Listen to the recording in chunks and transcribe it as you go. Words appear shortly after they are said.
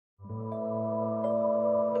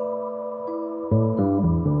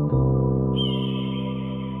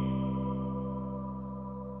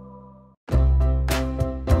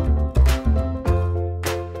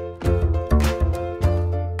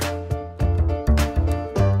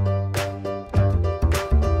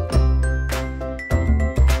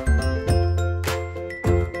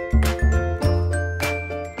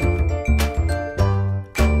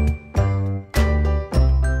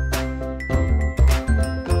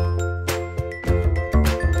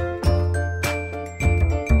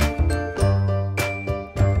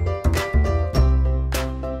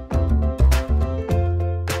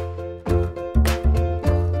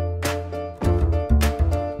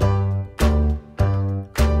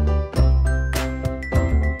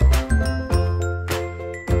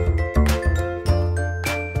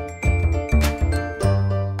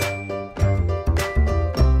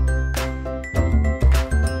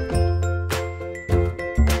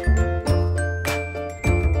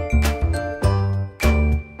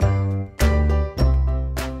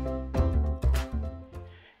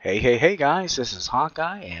Hey guys, this is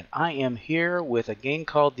Hawkeye, and I am here with a game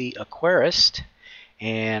called the Aquarist,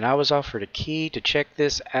 and I was offered a key to check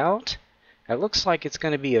this out. It looks like it's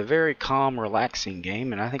going to be a very calm, relaxing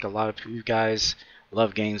game, and I think a lot of you guys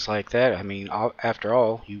love games like that. I mean, after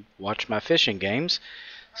all, you watch my fishing games,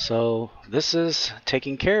 so this is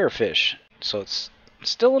taking care of fish. So it's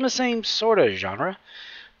still in the same sort of genre.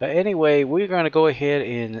 But anyway, we're going to go ahead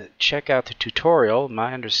and check out the tutorial.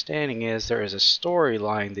 My understanding is there is a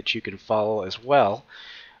storyline that you can follow as well,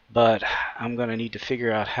 but I'm going to need to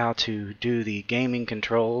figure out how to do the gaming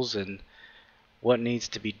controls and what needs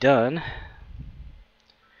to be done. It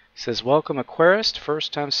says, welcome Aquarist,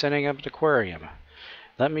 first time setting up an aquarium.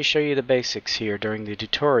 Let me show you the basics here during the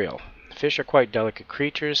tutorial. Fish are quite delicate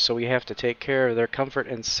creatures, so we have to take care of their comfort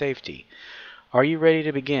and safety. Are you ready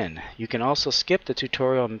to begin? You can also skip the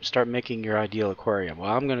tutorial and start making your ideal aquarium. Well,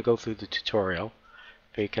 I'm going to go through the tutorial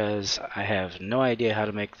because I have no idea how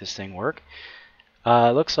to make this thing work.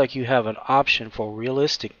 It looks like you have an option for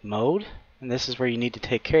realistic mode, and this is where you need to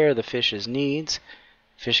take care of the fish's needs.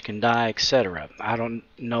 Fish can die, etc. I don't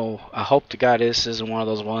know. I hope to God this isn't one of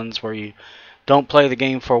those ones where you don't play the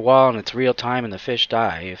game for a while and it's real time and the fish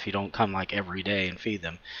die if you don't come like every day and feed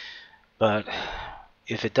them. But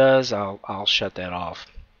if it does, I'll shut that off.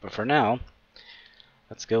 But for now,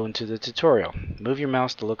 let's go into the tutorial. Move your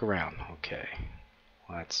mouse to look around. Okay,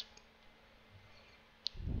 well, that's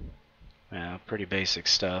pretty basic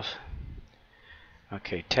stuff.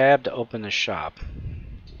 Okay, tab to open the shop.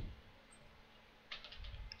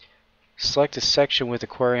 Select a section with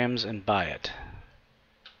aquariums and buy it.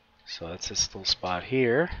 So that's this little spot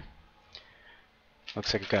here.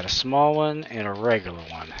 Looks like I've got a small one and a regular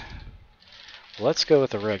one. Let's go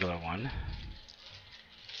with the regular one.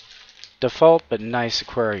 Default but nice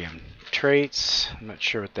aquarium. Traits, I'm not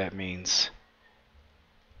sure what that means.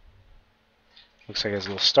 Looks like it has a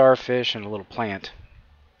little starfish and a little plant.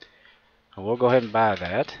 We'll go ahead and buy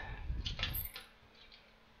that.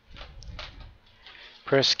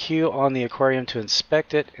 Press Q on the aquarium to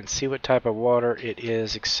inspect it and see what type of water it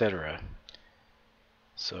is, etc.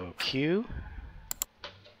 So Q.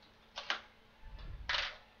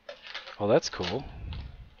 Oh, that's cool.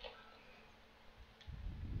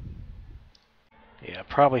 Yeah,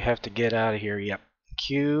 probably have to get out of here. Yep.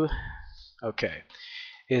 Q. Okay.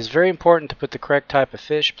 It is very important to put the correct type of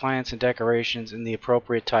fish, plants, and decorations in the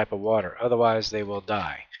appropriate type of water. Otherwise, they will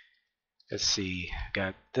die. Let's see.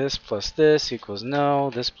 Got this plus this equals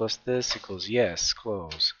no. This plus this equals yes.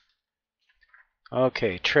 Close.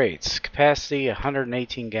 Okay. Traits. Capacity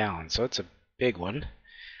 118 gallons. So it's a big one.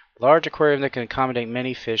 Large aquarium that can accommodate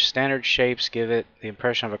many fish. Standard shapes give it the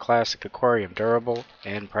impression of a classic aquarium. Durable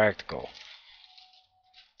and practical.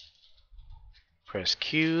 Press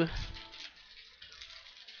Q.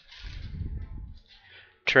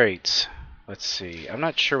 Traits. Let's see. I'm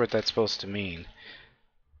not sure what that's supposed to mean.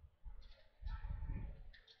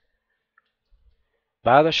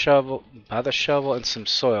 Buy the shovel and some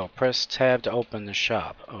soil. Press tab to open the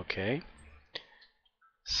shop. Okay.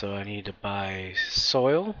 So I need to buy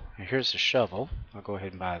soil. Here's the shovel. I'll go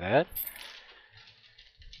ahead and buy that.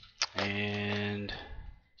 And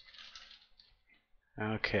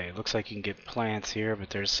okay, looks like you can get plants here,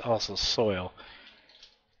 but there's also soil.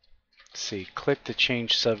 Let's see, click to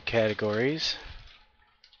change subcategories.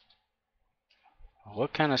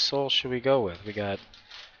 What kind of soil should we go with? We got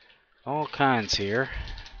all kinds here.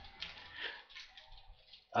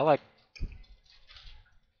 I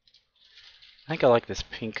think I like this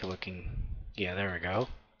pink looking. Yeah, there we go.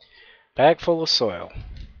 Bag full of soil.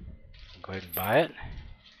 Go ahead and buy it.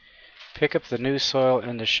 Pick up the new soil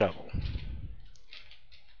and the shovel.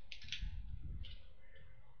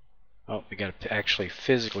 Oh, we got to actually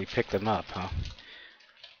physically pick them up, huh?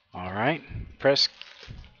 Alright. Press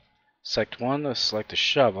select one to select the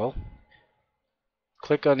shovel.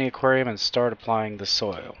 Click on the aquarium and start applying the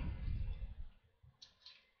soil.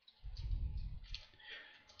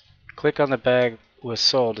 Click on the bag with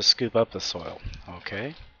soil to scoop up the soil.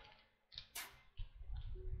 Okay.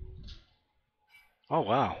 Oh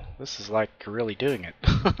wow, this is like really doing it.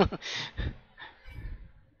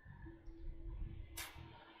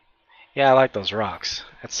 Yeah, I like those rocks.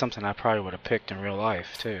 That's something I probably would have picked in real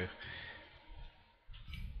life too.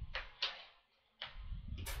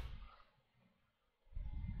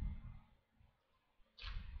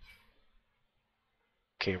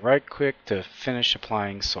 Okay, right click to finish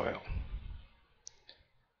applying soil.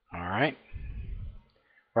 Alright.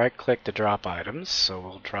 Right click to drop items, so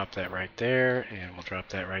we'll drop that right there, and we'll drop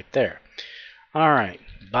that right there. Alright,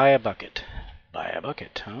 buy a bucket. Buy a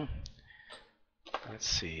bucket, huh? Let's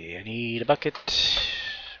see, I need a bucket.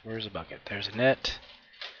 Where's a bucket? There's a net.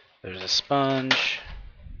 There's a sponge,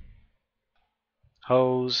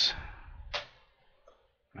 hose.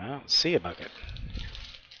 I don't see a bucket.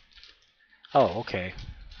 Oh, okay.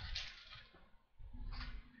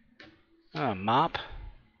 Mop.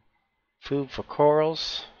 Food for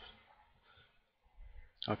corals.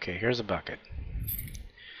 Okay, here's a bucket.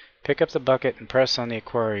 Pick up the bucket and press on the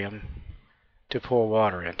aquarium to pour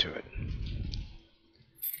water into it.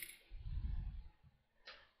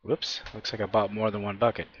 Whoops, looks like I bought more than one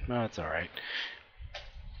bucket. No, that's alright.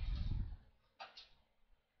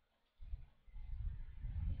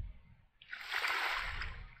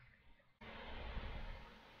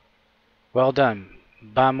 Well done.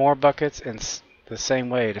 Buy more buckets and the same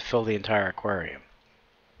way to fill the entire aquarium.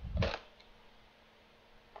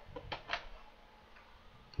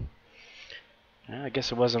 Well, I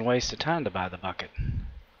guess it wasn't a waste of time to buy the bucket.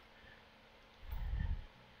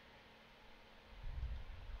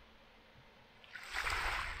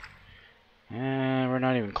 And we're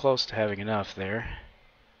not even close to having enough there.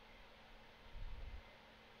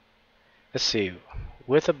 Let's see.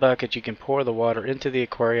 With a bucket, you can pour the water into the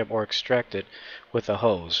aquarium or extract it with a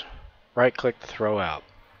hose. Right-click to throw out.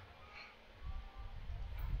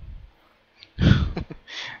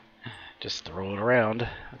 Just throw it around.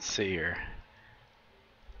 Let's see here.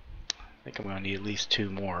 I think I'm going to need at least 2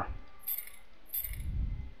 more.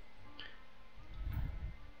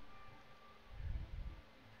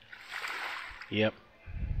 Yep.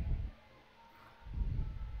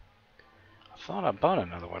 I thought I bought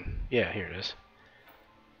another one. Yeah, here it is.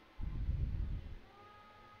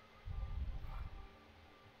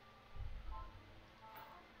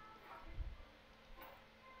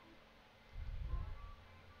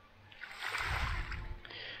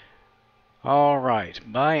 Alright,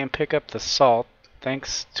 buy and pick up the salt,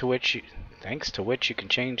 thanks to which you can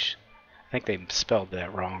change. I think they spelled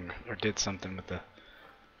that wrong, or did something with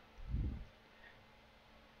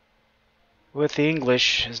the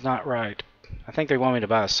English is not right. I think they want me to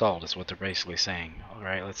buy salt is what they're basically saying.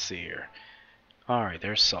 Alright, let's see here. Alright,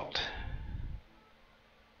 there's salt.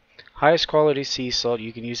 Highest quality sea salt,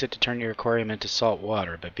 you can use it to turn your aquarium into salt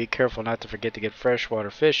water, but be careful not to forget to get freshwater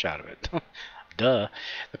fish out of it. Duh.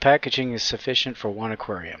 The packaging is sufficient for 1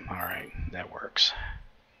 aquarium. Alright, that works.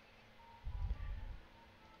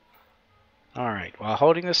 Alright, while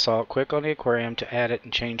holding the salt, click on the aquarium to add it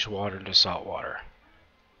and change the water into salt water.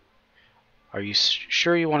 Are you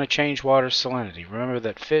sure you want to change water salinity? Remember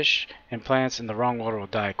that fish and plants in the wrong water will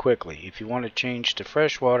die quickly. If you want to change to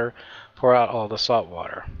fresh water, pour out all the salt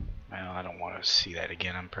water. Well, I don't want to see that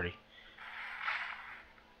again. I'm pretty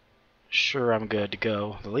sure I'm good to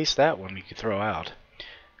go. At least that one we could throw out.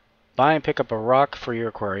 Buy and pick up a rock for your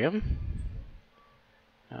aquarium.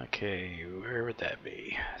 Okay, where would that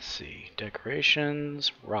be? Let's see.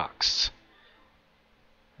 Decorations, rocks.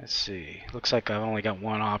 Let's see. Looks like I've only got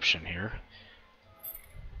one option here.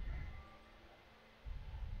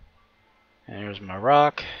 And there's my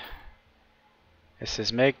rock. It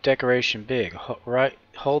says make decoration big.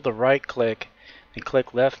 Hold the right click and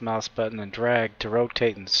click left mouse button and drag to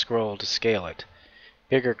rotate and scroll to scale it.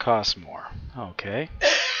 Bigger costs more. Okay.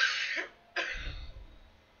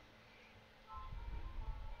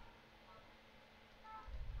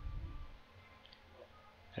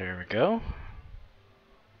 There we go.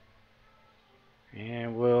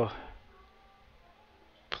 And we'll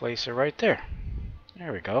place it right there.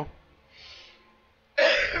 There we go.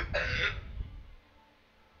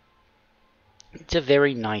 It's a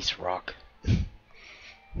very nice rock.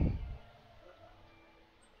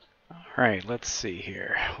 Alright, let's see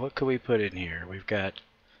here. What could we put in here? We've got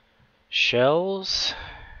shells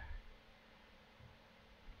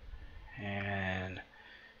and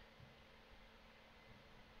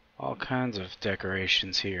all kinds of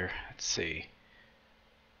decorations here. Let's see.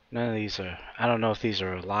 None of these are, I don't know if these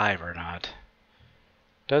are alive or not.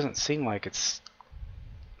 Doesn't seem like it's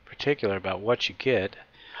particular about what you get.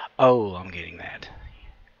 Oh, I'm getting that.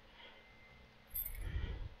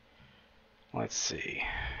 Let's see.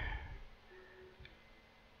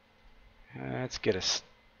 Let's get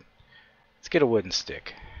a wooden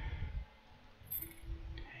stick.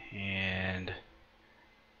 And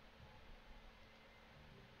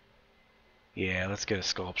yeah, let's get a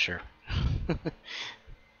sculpture.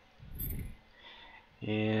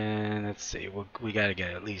 And let's see, we got to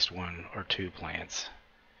get at least 1 or 2 plants.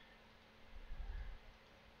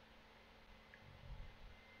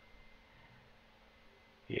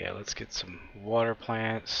 Yeah, let's get some water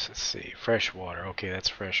plants. Let's see, fresh water. Okay, that's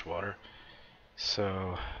fresh water.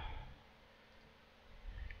 So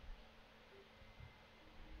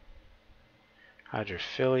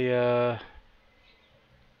hydrophilia.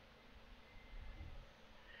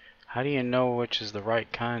 How do you know which is the right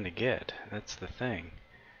kind to get? That's the thing.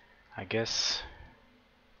 I guess...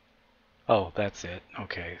 Oh, that's it.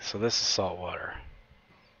 Okay, so this is salt water.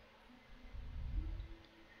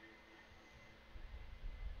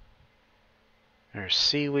 There's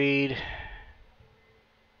seaweed.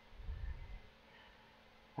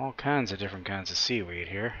 All kinds of different kinds of seaweed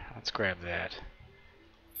here. Let's grab that.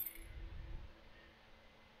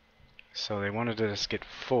 So they wanted us to get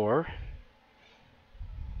 4.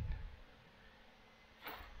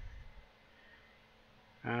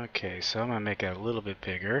 Okay, so I'm going to make it a little bit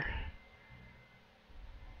bigger.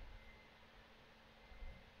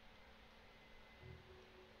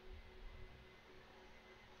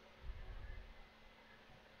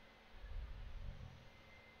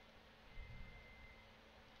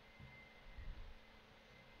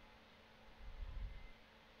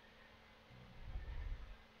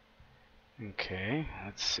 Okay,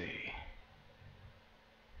 let's see.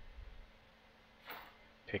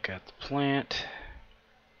 Pick out the plant.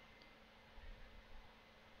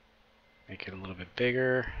 Make it a little bit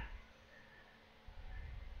bigger.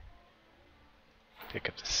 Pick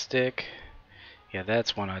up the stick. Yeah,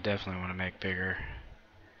 that's one I definitely want to make bigger.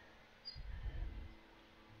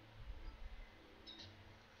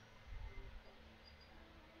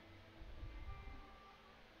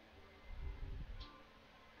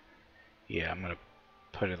 Yeah, I'm going to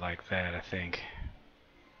put it like that, I think.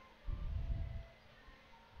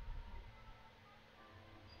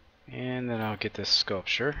 And then I'll get this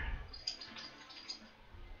sculpture.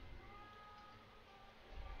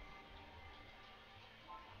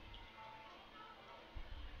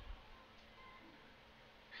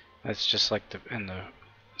 That's just like in the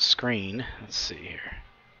screen. Let's see here.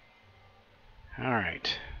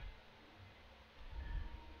 Alright.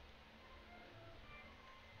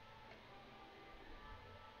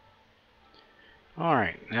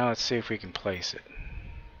 Alright, now let's see if we can place it.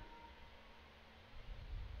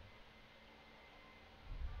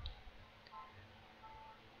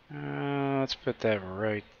 Let's put that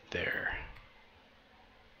right there.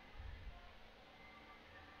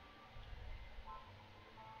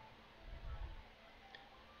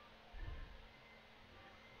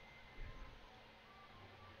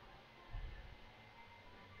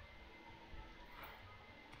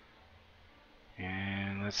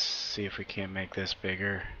 And let's see if we can't make this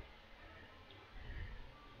bigger.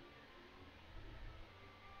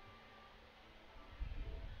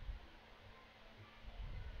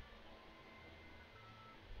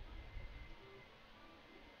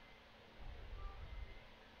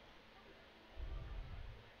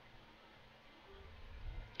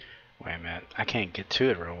 Wait a minute, I can't get to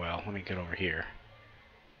it real well. Let me get over here.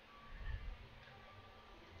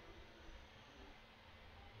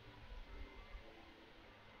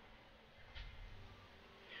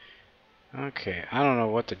 Okay, I don't know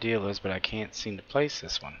what the deal is, but I can't seem to place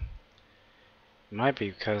this one. It might be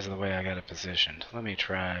because of the way I got it positioned. Let me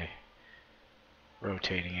try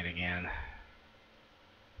rotating it again.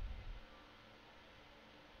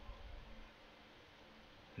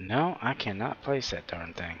 No, I cannot place that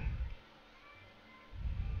darn thing.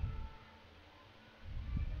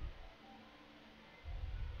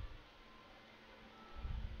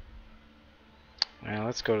 Well,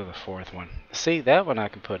 let's go to the 4th one. See, that one I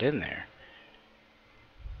can put in there.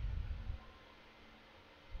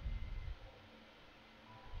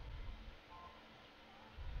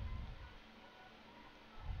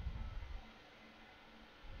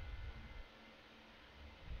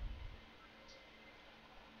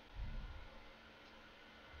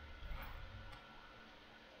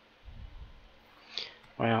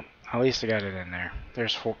 Well, at least I got it in there.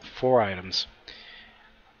 There's four items.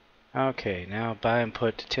 Okay, now buy and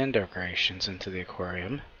put 10 decorations into the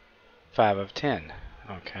aquarium. 5 of 10.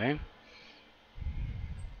 Okay.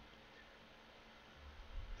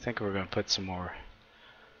 I think we're going to put some more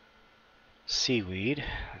seaweed.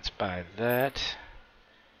 Let's buy that.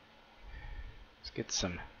 Let's get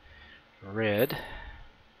some red.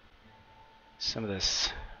 Some of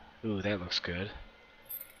this. Ooh, that looks good.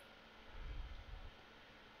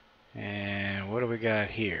 And what do we got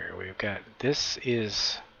here? We've got, this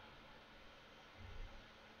is,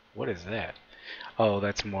 what is that? Oh,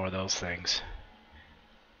 that's more of those things.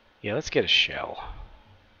 Yeah, let's get a shell.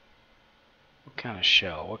 What kind of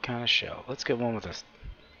shell? What kind of shell? Let's get one with a,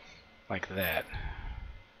 like that.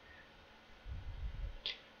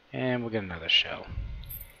 And we'll get another shell.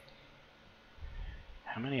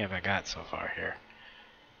 How many have I got so far here?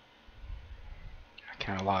 I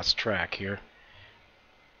kind of lost track here.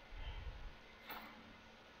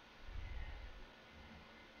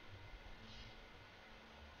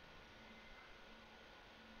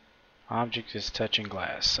 Object is touching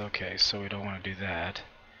glass. Okay, so we don't want to do that.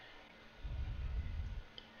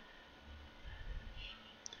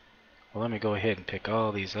 Well, let me go ahead and pick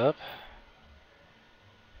all these up.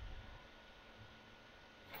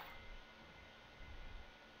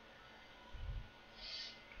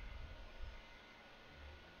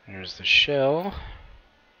 There's the shell.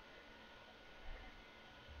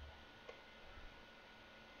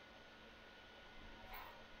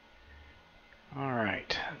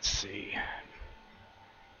 Alright, let's see.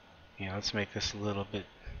 Yeah, let's make this a little bit.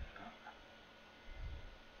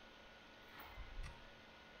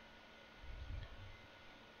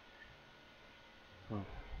 Oh.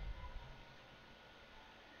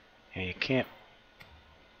 Yeah, you can't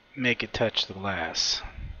make it touch the glass.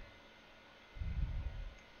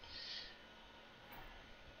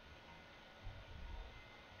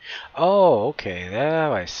 Oh, okay,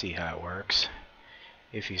 now I see how it works.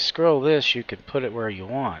 If you scroll this, you can put it where you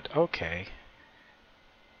want. Okay.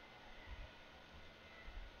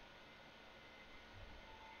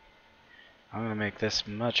 I'm going to make this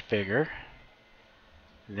much bigger.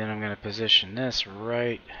 Then I'm going to position this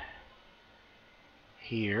right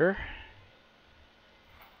here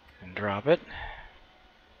and drop it.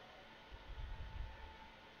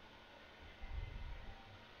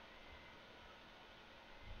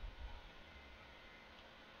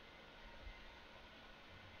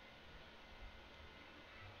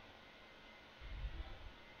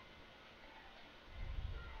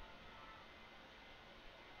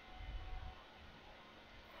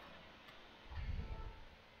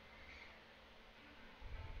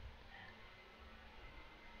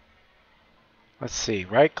 Let's see,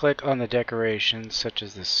 right click on the decoration such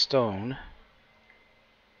as this stone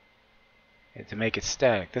to make it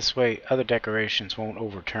static. This way other decorations won't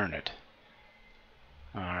overturn it.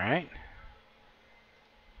 Alright.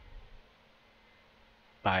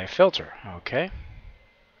 Buy a filter. Okay.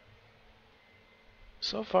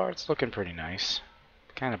 So far it's looking pretty nice.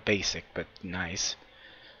 Kind of basic, but nice.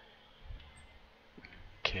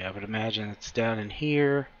 Okay, I would imagine it's down in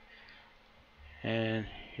here. And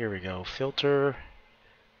here we go. Filter.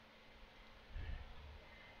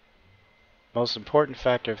 Most important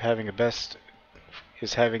factor of having the best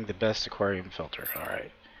is having the best aquarium filter.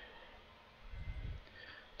 Alright.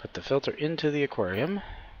 Put the filter into the aquarium.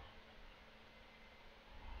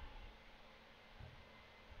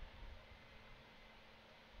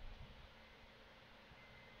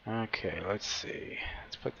 Okay, let's see.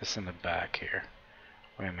 Let's put this in the back here.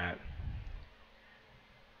 Wait a minute.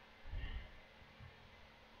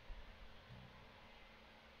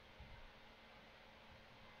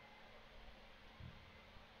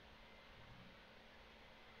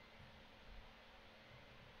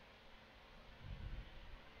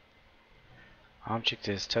 Object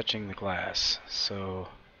is touching the glass, so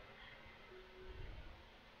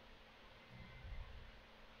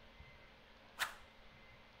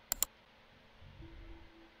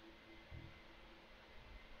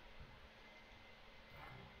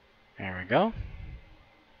there we go.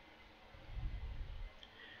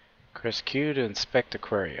 Press Q to inspect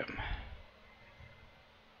aquarium.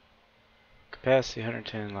 Capacity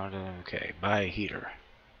 110, okay, buy a heater.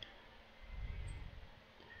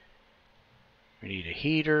 We need a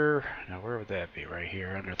heater. Now where would that be? Right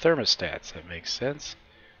here under thermostats. That makes sense.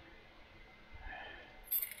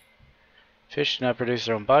 Fish do not produce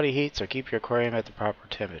their own body heat, so keep your aquarium at the proper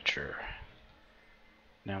temperature.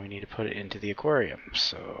 Now we need to put it into the aquarium,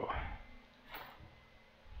 so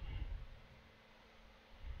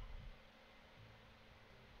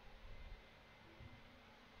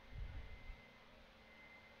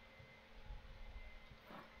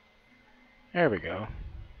there we go.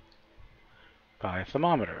 Buy a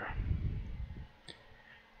thermometer.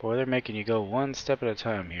 Boy, they're making you go one step at a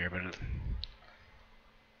time here, but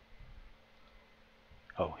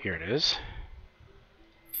oh, here it is.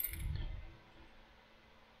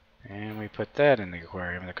 And we put that in the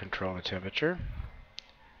aquarium to control the temperature.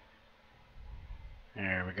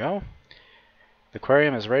 There we go. The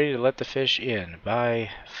aquarium is ready to let the fish in. Buy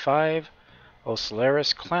 5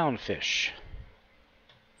 Ocellaris clownfish.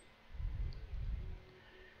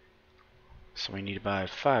 So we need to buy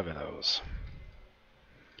 5 of those.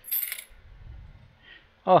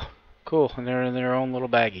 Oh, cool. And they're in their own little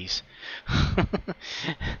baggies.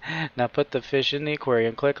 Now put the fish in the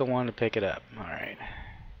aquarium. Click on one to pick it up. Alright.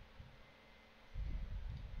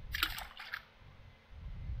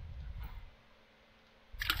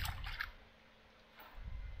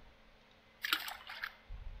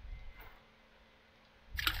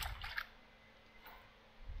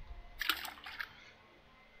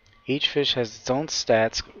 Each fish has its own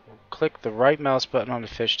stats. click the right mouse button on the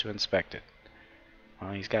fish to inspect it.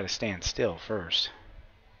 Well, he's got to stand still first.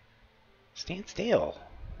 Stand still.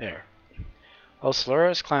 There.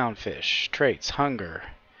 Ocellaris clownfish. Traits: hunger.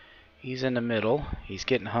 He's in the middle. He's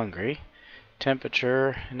getting hungry.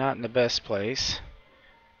 Temperature, not in the best place.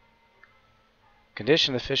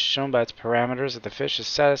 Condition of the fish is shown by its parameters. If the fish is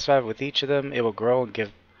satisfied with each of them, it will grow and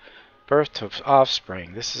give birth to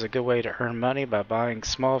offspring. This is a good way to earn money by buying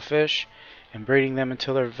small fish and breeding them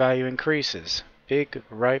until their value increases. Big,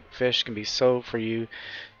 ripe fish can be sold for you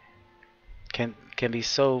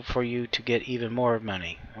to get even more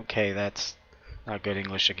money. Okay, that's not good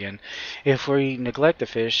English again. If we neglect the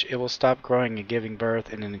fish, it will stop growing and giving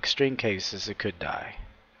birth, and in extreme cases, it could die.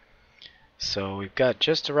 So we've got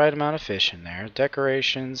just the right amount of fish in there.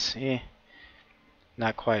 Decorations,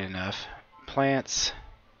 not quite enough. Plants,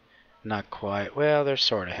 not quite. Well, they're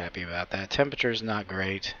sort of happy about that. Temperature's not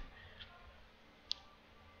great.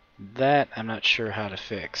 That I'm not sure how to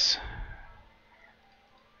fix.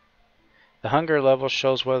 The hunger level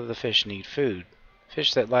shows whether the fish need food.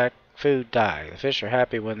 Fish that lack food die. The fish are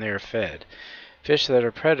happy when they are fed. Fish that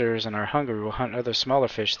are predators and are hungry will hunt other smaller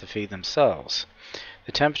fish to feed themselves.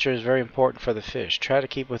 The temperature is very important for the fish. Try to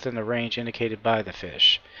keep within the range indicated by the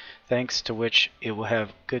fish, thanks to which it will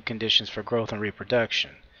have good conditions for growth and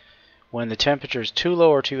reproduction. When the temperature is too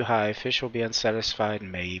low or too high, fish will be unsatisfied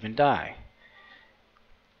and may even die.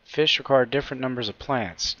 Fish require different numbers of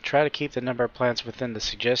plants. Try to keep the number of plants within the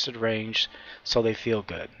suggested range so they feel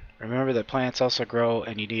good. Remember that plants also grow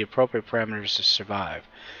and you need appropriate parameters to survive.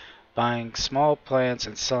 Buying small plants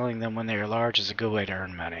and selling them when they are large is a good way to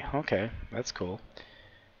earn money. Okay, that's cool.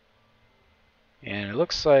 And it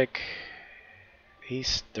looks like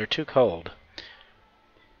they're too cold.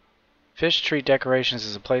 Fish treat decorations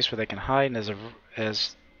as a place where they can hide and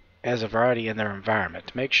as a variety in their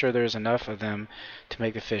environment. Make sure there's enough of them to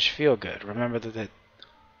make the fish feel good. Remember that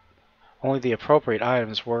only the appropriate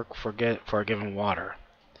items work for a given water.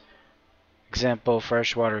 Example: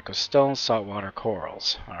 freshwater equals stones, saltwater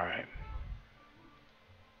corals. Alright.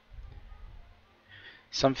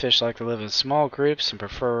 Some fish like to live in small groups and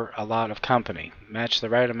prefer a lot of company. Match the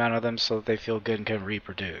right amount of them so that they feel good and can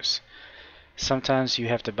reproduce. Sometimes you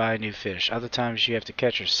have to buy new fish. Other times you have to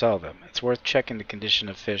catch or sell them. It's worth checking the condition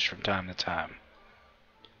of fish from time to time.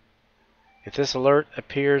 If this alert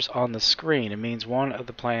appears on the screen, it means one of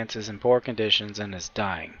the plants is in poor conditions and is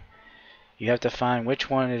dying. You have to find which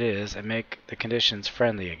one it is and make the conditions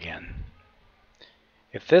friendly again.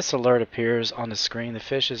 If this alert appears on the screen, the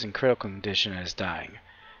fish is in critical condition and is dying.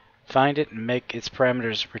 Find it and make its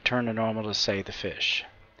parameters return to normal to save the fish.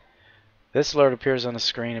 This alert appears on the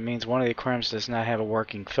screen. It means one of the aquariums does not have a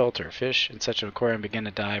working filter. Fish in such an aquarium begin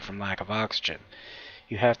to die from lack of oxygen.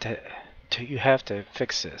 You have to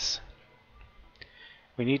fix this.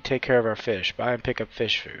 We need to take care of our fish. Buy and pick up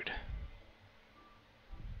fish food.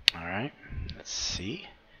 Alright, let's see.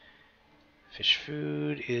 Fish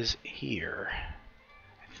food is here.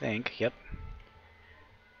 I think, yep.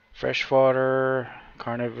 Freshwater,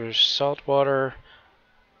 carnivorous saltwater.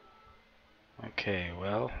 Okay,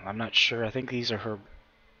 well, I'm not sure. I think these are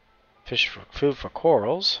food for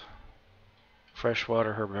corals.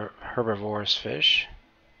 Freshwater herbivorous fish.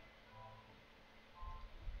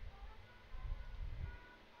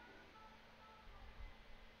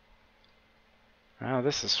 Oh,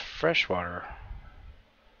 this is freshwater.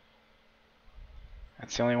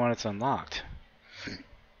 That's the only one that's unlocked.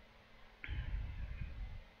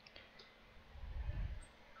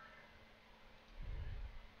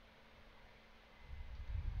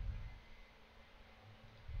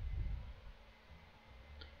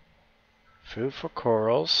 Food for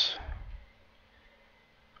corals.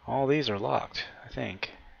 All these are locked, I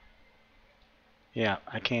think. Yeah,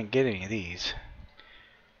 I can't get any of these.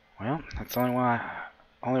 Well, that's the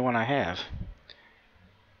only one I have.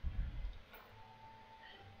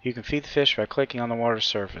 You can feed the fish by clicking on the water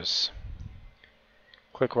surface.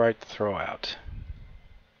 Click right to throw out.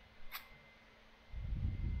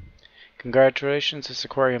 Congratulations, this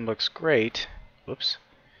aquarium looks great. Whoops.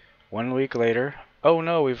 1 week later. Oh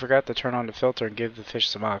no, we forgot to turn on the filter and give the fish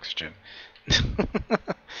some oxygen.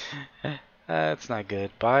 That's not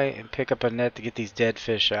good. Buy and pick up a net to get these dead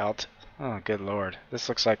fish out. Oh, good lord. This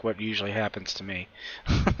looks like what usually happens to me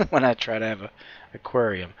when I try to have an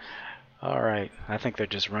aquarium. Alright, I think they're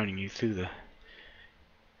just running you through the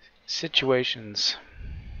situations.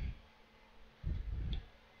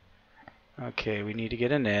 Okay, we need to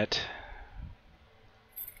get a net.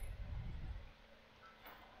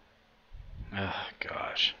 Oh,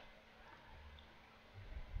 gosh.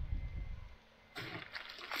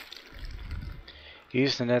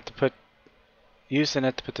 Use the net to put use the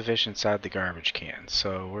net to put the fish inside the garbage can.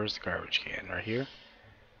 So where's the garbage can? Right here?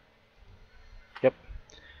 Yep.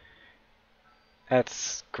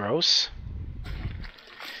 That's gross.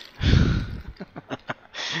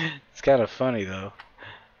 It's kind of funny though.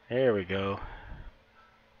 There we go.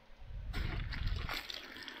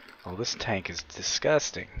 Oh, this tank is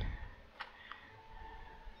disgusting.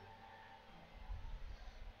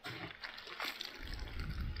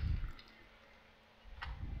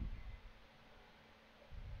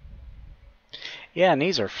 Yeah, and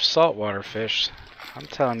these are saltwater fish. I'm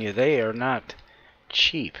telling you, they are not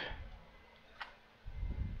cheap.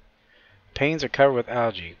 Panes are covered with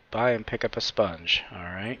algae. Buy and pick up a sponge.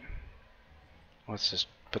 Alright. Let's just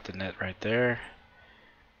put the net right there.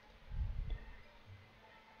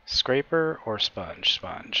 Scraper or sponge?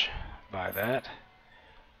 Sponge. Buy that.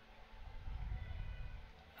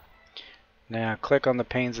 Now click on the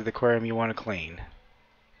panes of the aquarium you want to clean.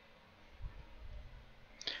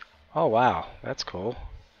 Oh wow, that's cool.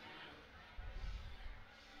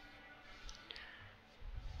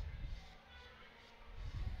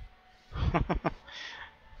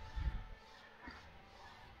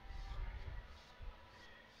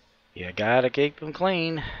 You gotta keep them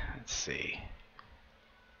clean. Let's see.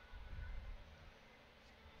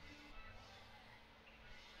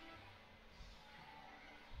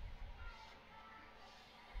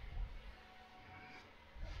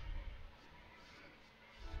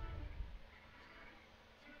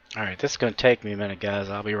 Alright, this is going to take me a minute, guys.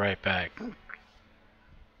 I'll be right back.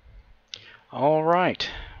 Alright,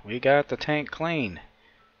 we got the tank clean.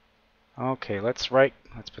 Okay, let's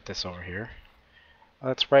put this over here.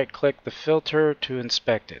 Let's right click the filter to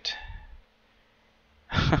inspect it.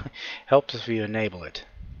 Helps if you enable it.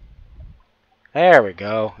 There we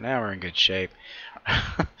go. Now we're in good shape.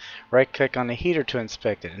 Right click on the heater to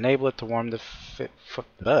inspect it. Enable it to warm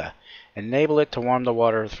the enable it to warm the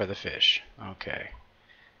water for the fish. Okay.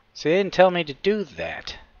 So they didn't tell me to do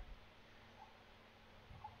that.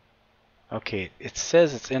 Okay, it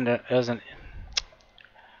says it's in the doesn't.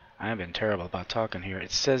 I've been terrible about talking here.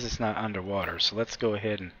 It says it's not underwater, so let's go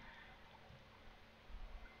ahead and.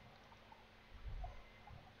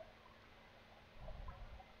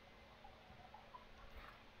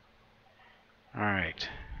 Alright.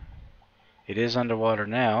 It is underwater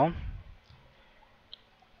now.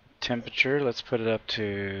 Temperature, let's put it up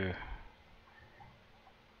to.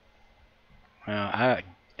 Well,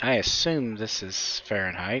 I assume this is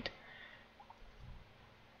Fahrenheit.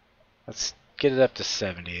 Let's get it up to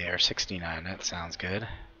 70 or 69. That sounds good.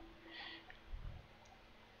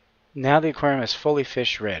 Now the aquarium is fully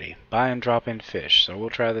fish ready. Buy and drop in fish. So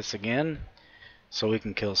we'll try this again so we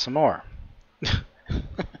can kill some more.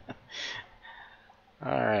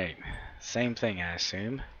 Alright. Same thing, I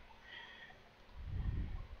assume.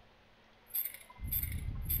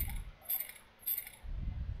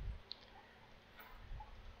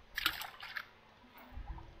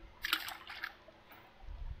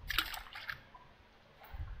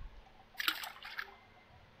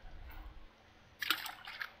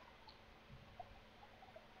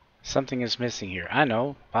 Something is missing here. I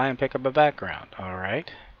know. Buy and pick up a background. Alright.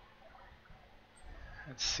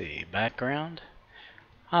 Let's see. Background.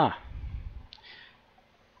 Ah.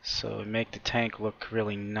 So we make the tank look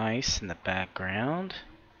really nice in the background.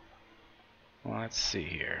 Well, let's see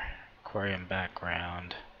here. Aquarium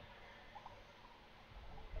background.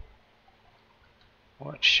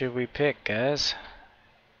 What should we pick, guys?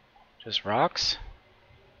 Just rocks?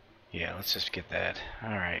 Yeah, let's just get that.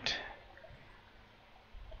 Alright.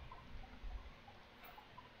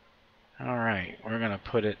 Alright, we're going to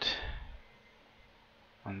put it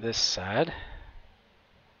on this side.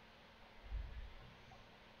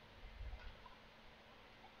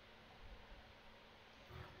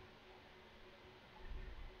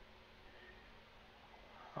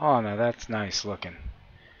 Oh, now that's nice looking.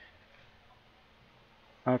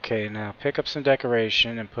 Okay, now pick up some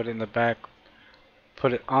decoration and put it in the back.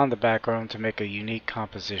 Put it on the background to make a unique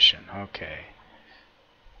composition. Okay.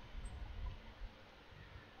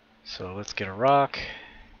 So let's get a rock.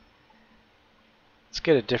 Let's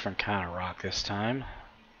get a different kind of rock this time.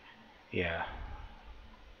 Yeah.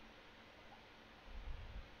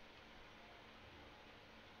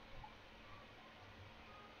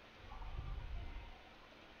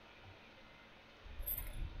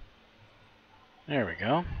 There we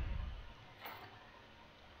go.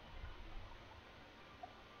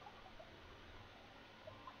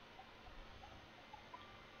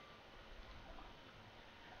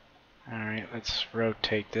 Alright, let's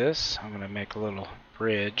rotate this. I'm going to make a little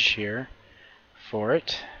bridge here for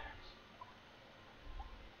it.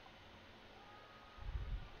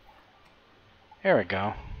 There we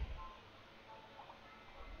go.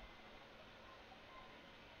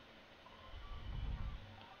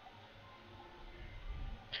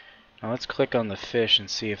 Now let's click on the fish and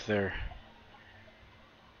see if they're...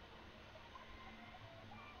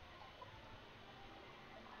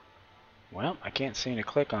 Well, I can't seem to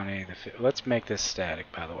click on any of the fish. Let's make this static,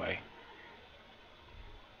 by the way.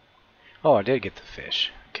 Oh, I did get the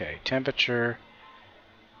fish. Okay, temperature.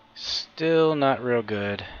 Still not real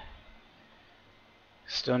good.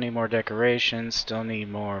 Still need more decorations. Still need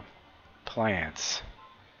more plants.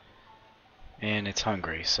 And it's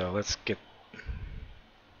hungry, so let's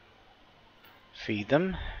feed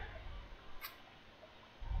them.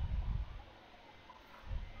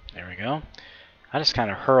 There we go. I just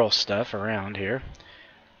kind of hurl stuff around here.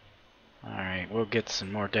 Alright, we'll get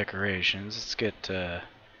some more decorations. Let's get this.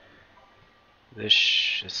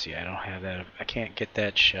 Let's see, I don't have that. I can't get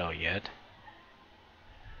that shell yet.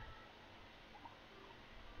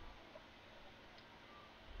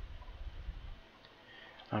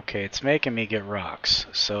 Okay, it's making me get rocks,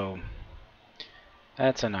 so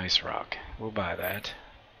that's a nice rock. We'll buy that.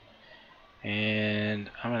 And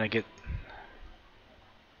I'm gonna get...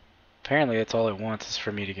 Apparently that's all it wants is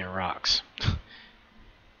for me to get rocks.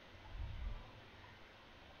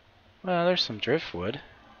 Well, there's some driftwood.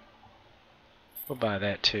 We'll buy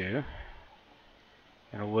that too.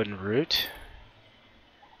 And a wooden root.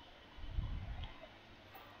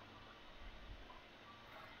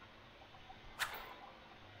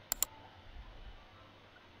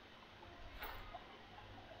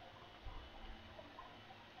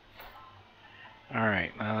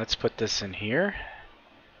 Alright, now let's put this in here.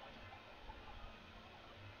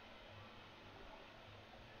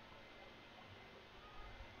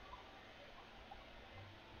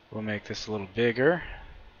 We'll make this a little bigger.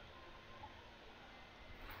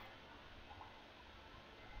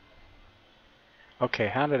 Okay,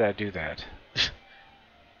 how did I do that?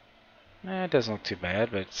 It doesn't look too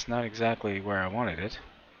bad, but it's not exactly where I wanted it.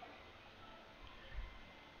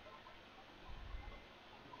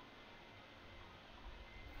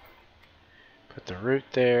 Put the root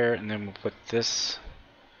there, and then we'll put this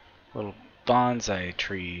little bonsai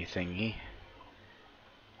tree thingy.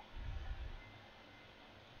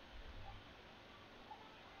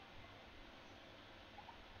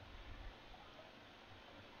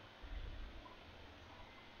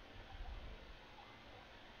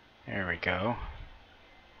 There we go.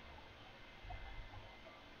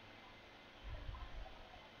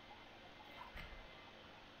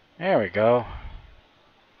 There we go.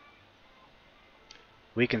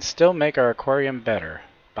 We can still make our aquarium better.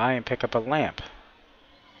 Buy and pick up a lamp.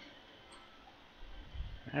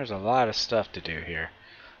 There's a lot of stuff to do here.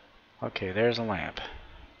 Okay, there's a lamp.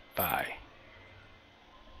 Buy.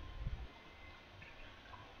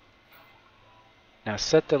 Now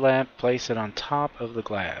set the lamp, place it on top of the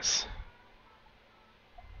glass.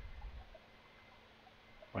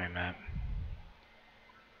 Wait a minute.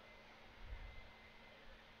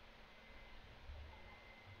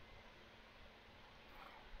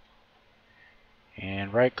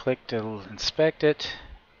 And right click to inspect it.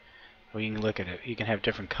 Well, you can look at it. You can have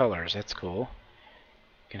different colors. That's cool.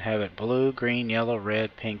 You can have it blue, green, yellow,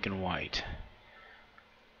 red, pink, and white.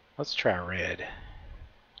 Let's try red.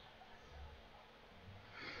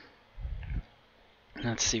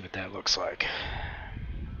 Let's see what that looks like.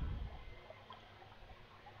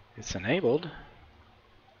 It's enabled.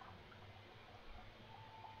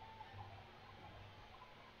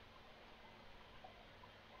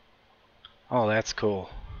 Oh, that's cool.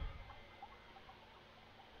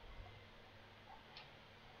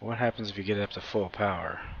 What happens if you get it up to full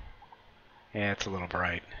power? Yeah, it's a little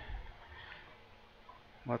bright.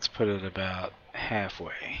 Let's put it about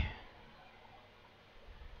halfway.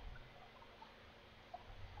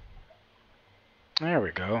 There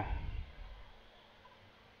we go.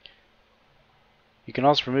 You can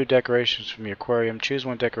also remove decorations from your aquarium. Choose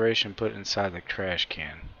one decoration and put it inside the trash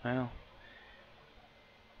can. Well,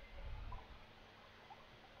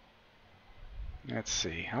 let's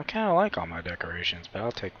see. I kind of like all my decorations, but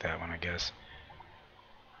I'll take that one, I guess.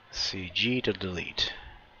 Let's see, G to delete.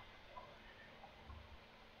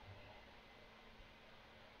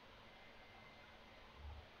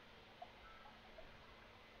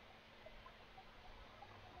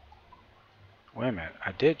 Wait a minute,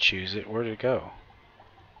 I did choose it. Where did it go?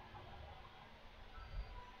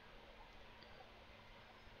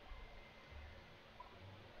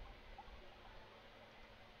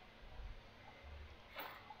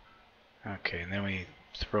 Okay, and then we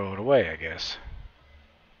throw it away, I guess.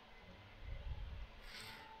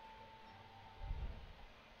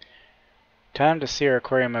 Time to see our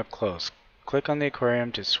aquarium up close. Click on the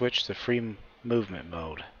aquarium to switch to free movement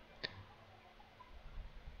mode.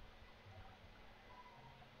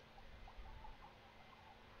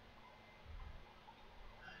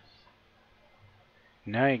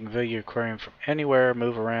 Now you can view your aquarium from anywhere,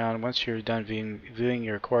 move around. Once you're done viewing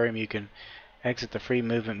your aquarium, you can exit the free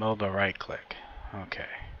movement mode by right click. Okay.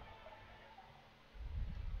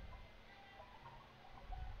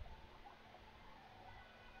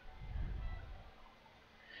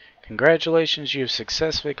 Congratulations, you've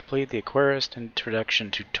successfully completed the Aquarist introduction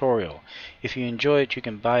tutorial. If you enjoyed it, you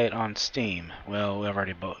can buy it on Steam. Well, I've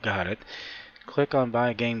already got it. Click on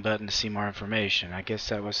Buy a Game button to see more information. I guess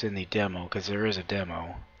that was in the demo, because there is a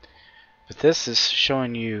demo. But this is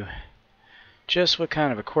showing you just what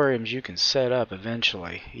kind of aquariums you can set up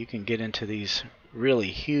eventually. You can get into these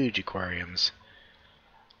really huge aquariums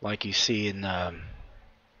like you see in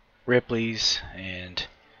Ripley's and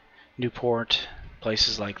Newport,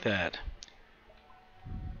 places like that.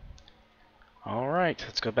 Alright,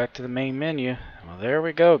 let's go back to the main menu. Well, there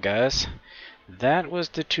we go, guys. That was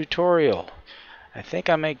the tutorial. I think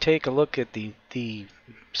I may take a look at the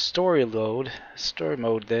story mode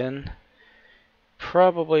then.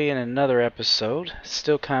 Probably in another episode.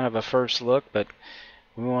 Still kind of a first look, but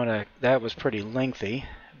that was pretty lengthy.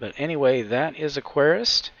 But anyway, that is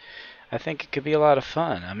Aquarist. I think it could be a lot of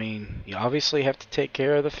fun. I mean, you obviously have to take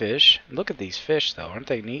care of the fish. Look at these fish, though. Aren't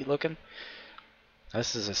they neat looking?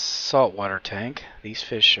 This is a saltwater tank. These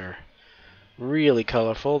fish are really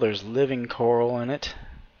colorful. There's living coral in it.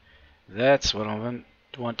 That's what I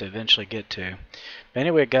want to eventually get to. But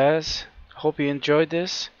anyway, guys, hope you enjoyed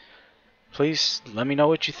this. Please let me know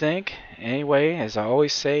what you think. Anyway, as I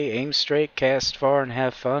always say, aim straight, cast far, and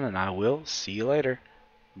have fun, and I will see you later.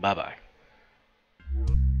 Bye-bye.